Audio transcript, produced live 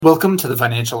Welcome to the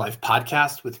Financial Life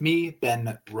Podcast with me,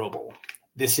 Ben Roble.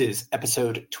 This is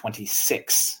episode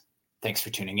 26. Thanks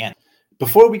for tuning in.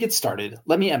 Before we get started,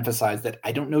 let me emphasize that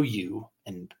I don't know you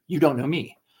and you don't know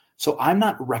me, so I'm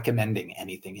not recommending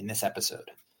anything in this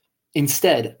episode.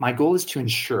 Instead, my goal is to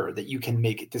ensure that you can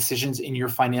make decisions in your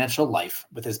financial life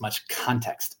with as much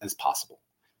context as possible.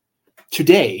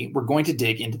 Today, we're going to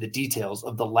dig into the details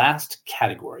of the last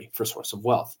category for source of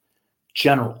wealth,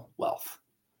 general wealth.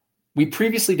 We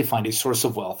previously defined a source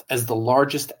of wealth as the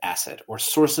largest asset or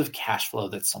source of cash flow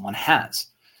that someone has.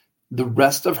 The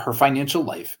rest of her financial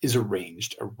life is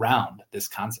arranged around this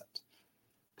concept.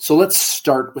 So let's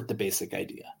start with the basic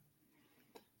idea.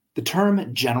 The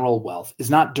term general wealth is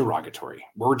not derogatory.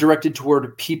 We're directed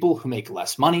toward people who make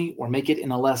less money or make it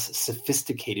in a less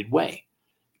sophisticated way.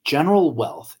 General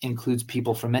wealth includes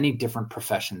people from many different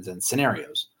professions and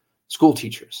scenarios: school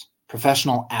teachers,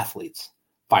 professional athletes,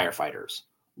 firefighters,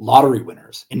 lottery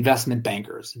winners, investment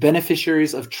bankers,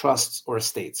 beneficiaries of trusts or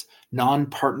estates,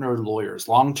 non-partner lawyers,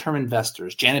 long-term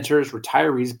investors, janitors,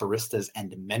 retirees, baristas,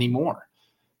 and many more.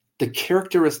 The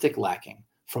characteristic lacking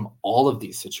from all of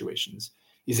these situations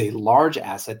is a large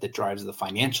asset that drives the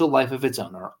financial life of its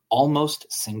owner almost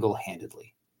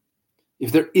single-handedly.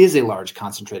 If there is a large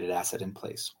concentrated asset in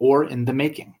place or in the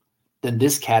making, then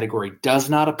this category does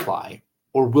not apply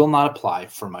or will not apply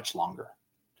for much longer.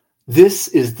 This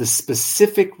is the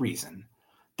specific reason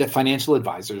that financial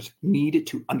advisors need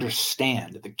to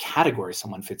understand the category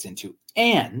someone fits into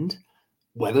and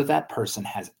whether that person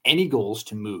has any goals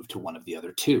to move to one of the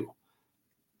other two.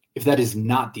 If that is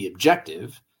not the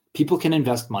objective, people can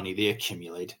invest money they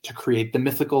accumulate to create the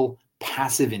mythical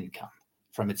passive income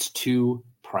from its two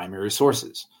primary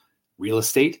sources, real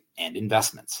estate and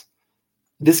investments.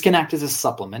 This can act as a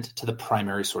supplement to the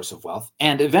primary source of wealth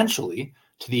and eventually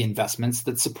to the investments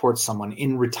that support someone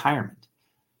in retirement.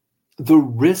 The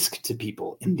risk to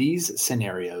people in these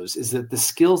scenarios is that the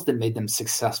skills that made them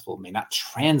successful may not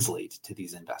translate to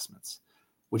these investments,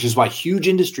 which is why huge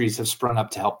industries have sprung up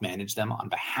to help manage them on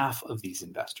behalf of these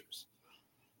investors.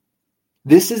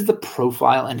 This is the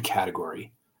profile and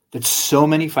category that so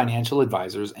many financial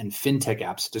advisors and fintech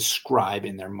apps describe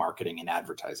in their marketing and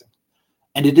advertising.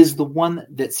 And it is the one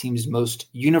that seems most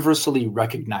universally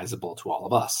recognizable to all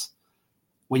of us.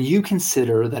 When you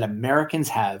consider that Americans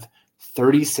have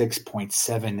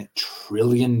 $36.7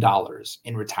 trillion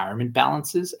in retirement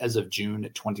balances as of June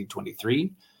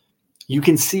 2023, you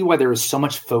can see why there is so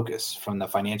much focus from the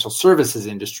financial services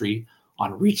industry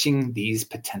on reaching these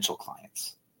potential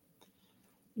clients.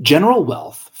 General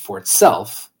wealth for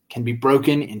itself can be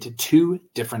broken into two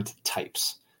different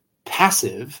types: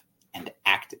 passive and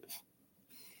active.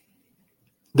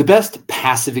 The best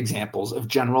passive examples of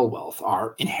general wealth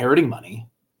are inheriting money,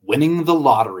 winning the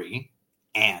lottery,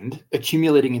 and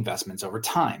accumulating investments over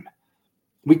time.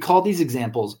 We call these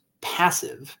examples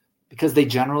passive because they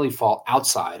generally fall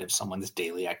outside of someone's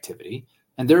daily activity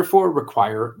and therefore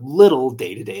require little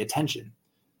day-to-day attention.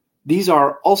 These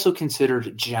are also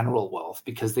considered general wealth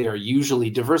because they are usually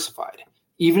diversified,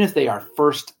 even if they are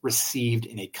first received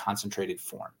in a concentrated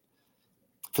form.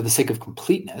 For the sake of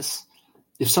completeness,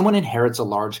 if someone inherits a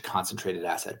large concentrated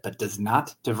asset but does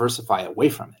not diversify away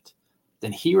from it,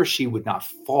 then he or she would not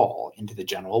fall into the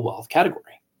general wealth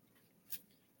category.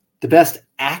 The best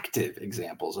active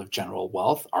examples of general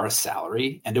wealth are a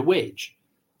salary and a wage.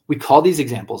 We call these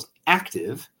examples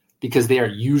active because they are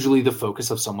usually the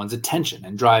focus of someone's attention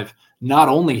and drive not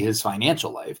only his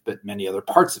financial life, but many other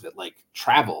parts of it like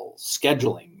travel,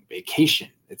 scheduling, vacation,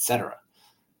 etc.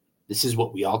 This is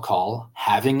what we all call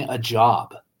having a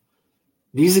job.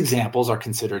 These examples are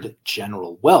considered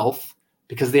general wealth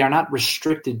because they are not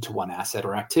restricted to one asset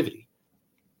or activity.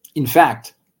 In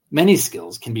fact, many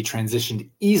skills can be transitioned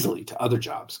easily to other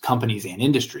jobs, companies, and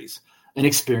industries, an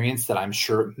experience that I'm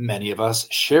sure many of us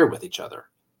share with each other.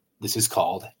 This is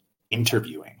called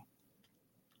interviewing.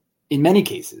 In many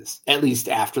cases, at least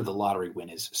after the lottery win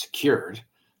is secured,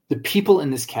 the people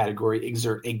in this category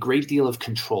exert a great deal of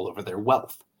control over their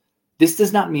wealth. This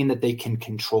does not mean that they can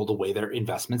control the way their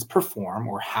investments perform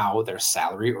or how their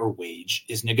salary or wage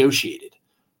is negotiated.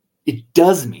 It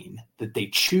does mean that they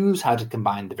choose how to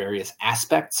combine the various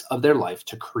aspects of their life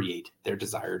to create their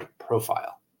desired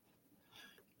profile.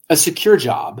 A secure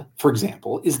job, for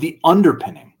example, is the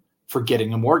underpinning for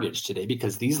getting a mortgage today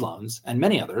because these loans, and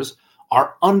many others,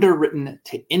 are underwritten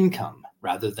to income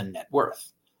rather than net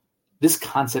worth. This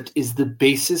concept is the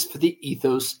basis for the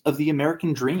ethos of the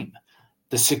American dream,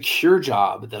 the secure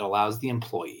job that allows the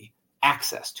employee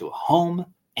access to a home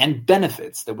and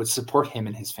benefits that would support him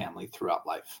and his family throughout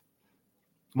life.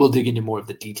 We'll dig into more of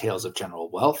the details of general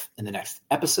wealth in the next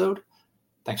episode,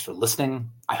 Thanks for listening.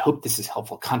 I hope this is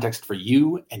helpful context for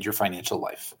you and your financial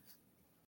life.